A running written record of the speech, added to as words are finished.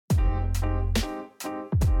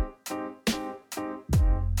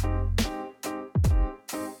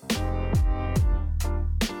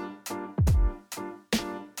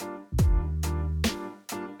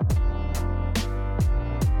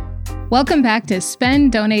Welcome back to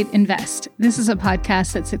Spend, Donate, Invest. This is a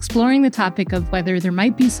podcast that's exploring the topic of whether there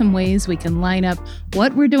might be some ways we can line up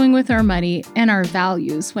what we're doing with our money and our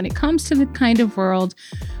values when it comes to the kind of world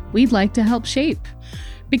we'd like to help shape.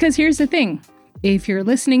 Because here's the thing. If you're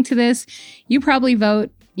listening to this, you probably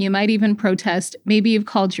vote. You might even protest. Maybe you've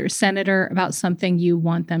called your senator about something you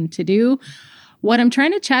want them to do. What I'm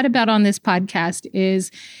trying to chat about on this podcast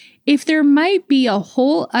is if there might be a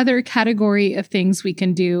whole other category of things we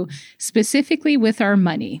can do specifically with our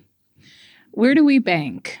money. Where do we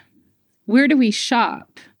bank? Where do we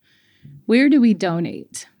shop? Where do we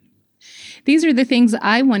donate? These are the things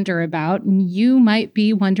I wonder about, and you might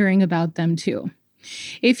be wondering about them too.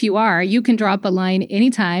 If you are, you can drop a line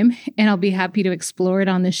anytime, and I'll be happy to explore it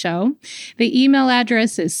on the show. The email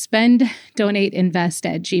address is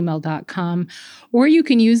spenddonateInvest@gmail.com, or you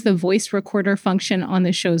can use the voice recorder function on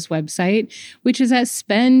the show's website, which is at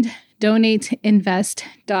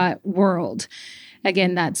spenddonateInvest.world.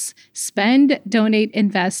 Again, that's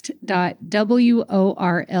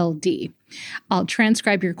spenddonateInvest.world. I'll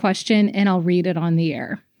transcribe your question, and I'll read it on the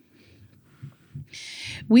air.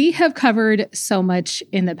 We have covered so much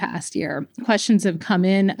in the past year. Questions have come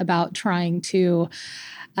in about trying to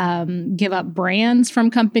give up brands from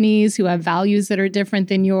companies who have values that are different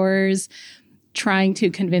than yours, trying to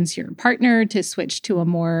convince your partner to switch to a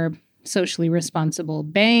more socially responsible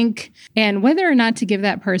bank, and whether or not to give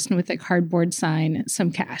that person with a cardboard sign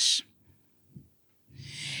some cash.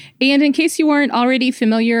 And in case you weren't already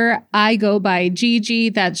familiar, I go by Gigi.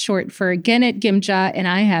 That's short for Genet Gimja, and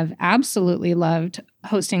I have absolutely loved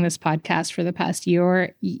hosting this podcast for the past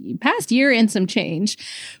year and some change.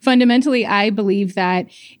 Fundamentally, I believe that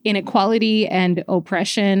inequality and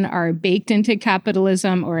oppression are baked into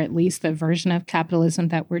capitalism, or at least the version of capitalism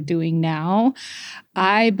that we're doing now.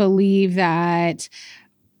 I believe that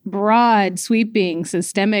broad, sweeping,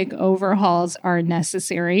 systemic overhauls are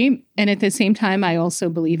necessary. And at the same time, I also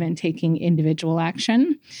believe in taking individual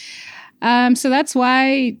action. So that's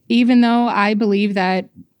why, even though I believe that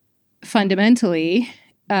fundamentally,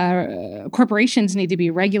 corporations need to be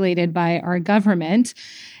regulated by our government,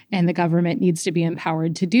 and the government needs to be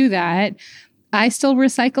empowered to do that, I still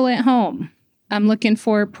recycle at home. I'm looking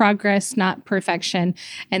for progress, not perfection.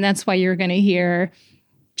 And that's why you're going to hear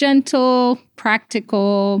gentle,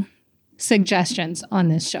 practical suggestions on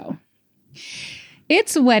this show.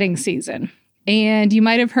 It's wedding season, and you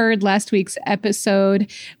might have heard last week's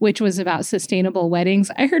episode, which was about sustainable weddings.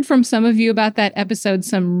 I heard from some of you about that episode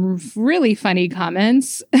some really funny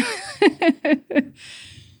comments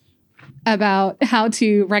about how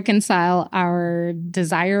to reconcile our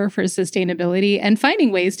desire for sustainability and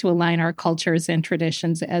finding ways to align our cultures and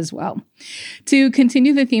traditions as well. To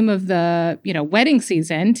continue the theme of the, wedding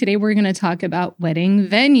season, today we're going to talk about wedding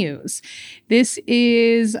venues. This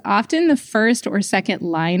is often the first or second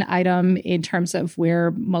line item in terms of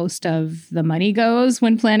where most of the money goes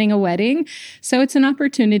when planning a wedding. So it's an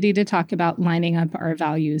opportunity to talk about lining up our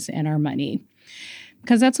values and our money,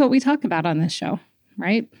 because that's what we talk about on this show,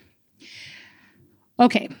 right?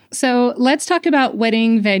 Okay, so let's talk about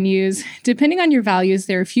wedding venues. Depending on your values,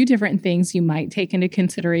 there are a few different things you might take into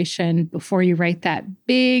consideration before you write that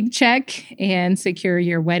big check and secure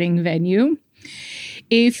your wedding venue.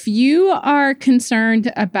 If you are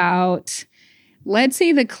concerned about, let's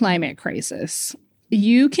say, the climate crisis,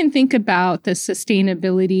 you can think about the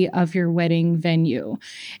sustainability of your wedding venue.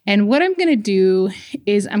 And what I'm going to do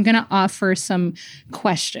is I'm going to offer some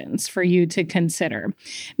questions for you to consider.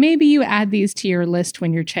 Maybe you add these to your list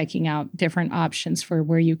when you're checking out different options for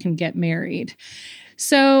where you can get married.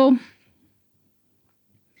 So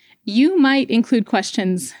you might include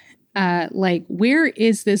questions like, where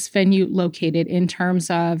is this venue located in terms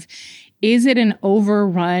of, is it an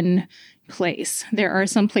overrun place? There are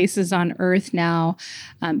some places on Earth now,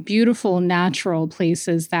 beautiful natural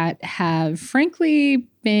places that have frankly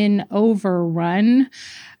been overrun.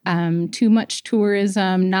 Too much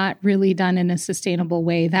tourism, not really done in a sustainable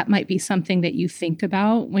way. That might be something that you think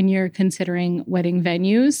about when you're considering wedding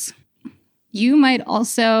venues. You might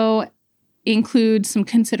also include some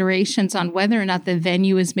considerations on whether or not the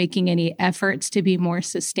venue is making any efforts to be more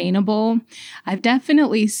sustainable. I've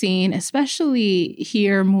definitely seen, especially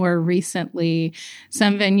here more recently,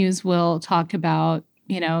 some venues will talk about,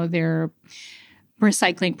 their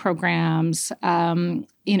recycling programs,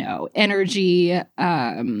 energy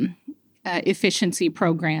efficiency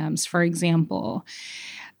programs, for example.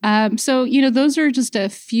 So, those are just a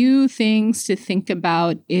few things to think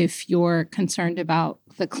about if you're concerned about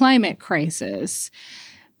the climate crisis.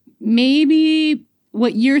 Maybe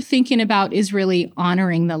what you're thinking about is really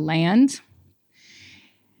honoring the land.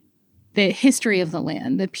 the history of the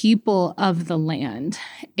land, the people of the land.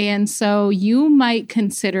 And so you might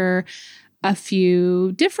consider a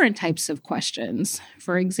few different types of questions.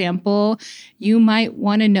 For example, you might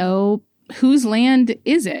want to know, whose land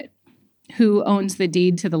is it? Who owns the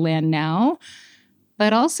deed to the land now?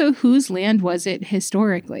 But also, whose land was it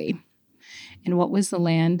historically? And what was the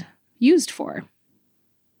land used for?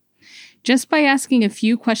 Just by asking a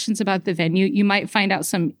few questions about the venue, you might find out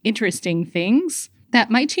some interesting things that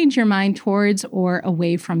might change your mind towards or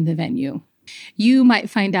away from the venue. You might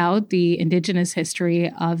find out the indigenous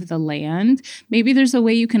history of the land. Maybe there's a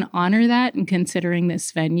way you can honor that in considering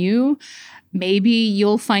this venue. Maybe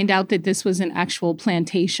you'll find out that this was an actual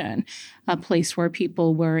plantation, a place where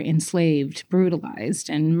people were enslaved, brutalized,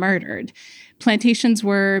 and murdered. Plantations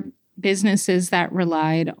were businesses that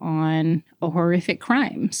relied on a horrific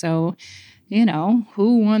crime. So,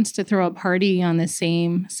 who wants to throw a party on the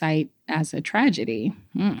same site as a tragedy?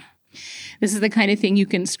 This is the kind of thing you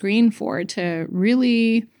can screen for to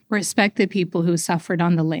really respect the people who suffered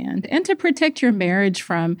on the land and to protect your marriage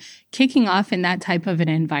from kicking off in that type of an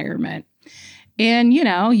environment. And,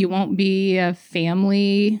 you won't be a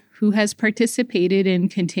family who has participated in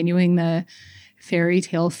continuing the fairy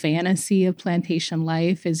tale fantasy of plantation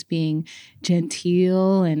life as being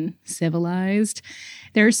genteel and civilized.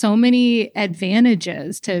 There are so many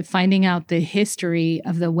advantages to finding out the history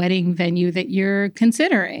of the wedding venue that you're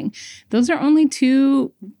considering. Those are only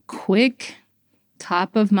two quick,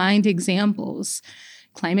 top-of-mind examples.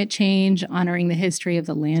 Climate change, honoring the history of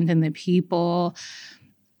the land and the people.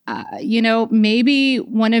 Maybe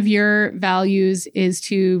one of your values is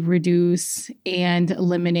to reduce and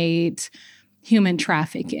eliminate human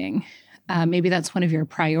trafficking. Maybe that's one of your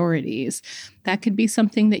priorities. That could be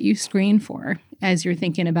something that you screen for as you're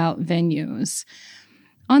thinking about venues.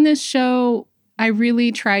 On this show, I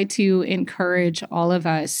really try to encourage all of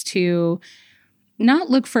us to not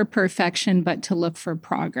look for perfection, but to look for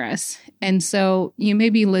progress. And so you may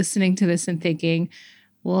be listening to this and thinking,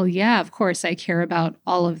 well, yeah, of course, I care about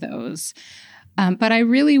all of those. But I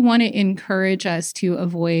really want to encourage us to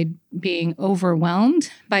avoid being overwhelmed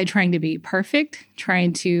by trying to be perfect,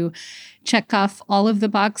 trying to check off all of the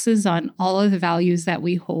boxes on all of the values that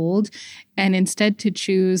we hold, and instead to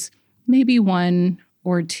choose maybe one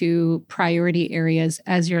or two priority areas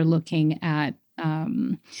as you're looking at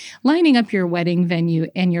lining up your wedding venue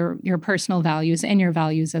and your personal values and your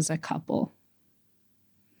values as a couple.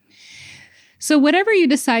 So whatever you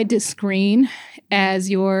decide to screen as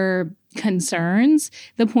your concerns,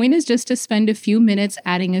 the point is just to spend a few minutes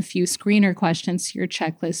adding a few screener questions to your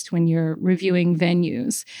checklist when you're reviewing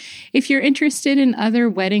venues. If you're interested in other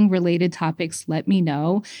wedding-related topics, let me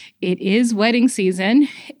know. It is wedding season,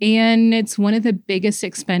 and it's one of the biggest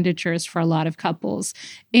expenditures for a lot of couples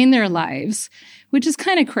in their lives, which is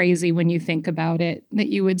kind of crazy when you think about it, that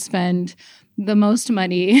you would spend the most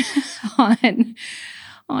money on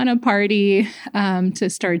a party to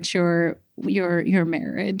start your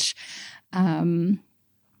marriage.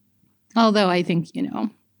 Although I think,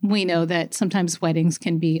 we know that sometimes weddings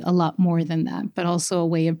can be a lot more than that, but also a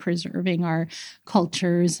way of preserving our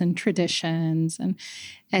cultures and traditions and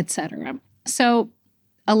et cetera. So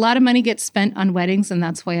a lot of money gets spent on weddings, and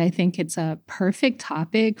that's why I think it's a perfect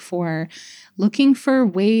topic for looking for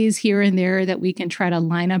ways here and there that we can try to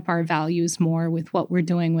line up our values more with what we're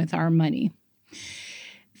doing with our money.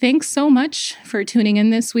 Thanks so much for tuning in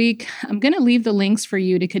this week. I'm going to leave the links for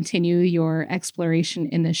you to continue your exploration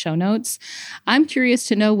in the show notes. I'm curious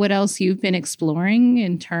to know what else you've been exploring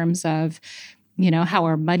in terms of, how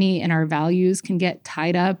our money and our values can get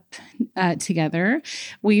tied up together.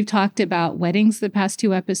 We've talked about weddings the past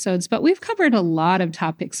 2 episodes, but we've covered a lot of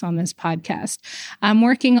topics on this podcast. I'm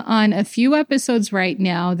working on a few episodes right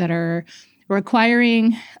now that are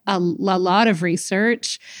requiring a lot of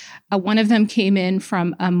research. One of them came in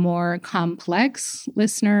from a more complex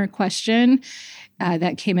listener question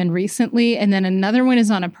that came in recently. And then another one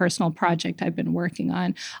is on a personal project I've been working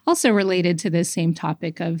on, also related to this same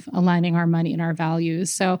topic of aligning our money and our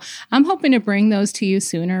values. So I'm hoping to bring those to you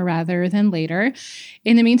sooner rather than later.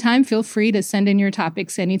 In the meantime, feel free to send in your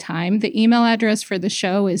topics anytime. The email address for the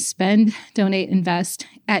show is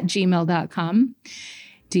spenddonateInvest@gmail.com.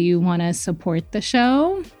 Do you want to support the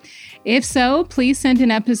show? If so, please send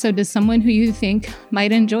an episode to someone who you think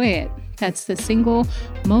might enjoy it. That's the single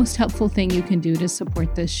most helpful thing you can do to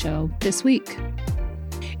support this show this week.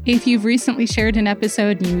 If you've recently shared an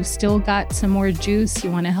episode and you still got some more juice,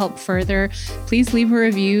 you want to help further, please leave a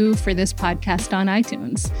review for this podcast on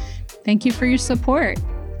iTunes. Thank you for your support.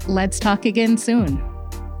 Let's talk again soon.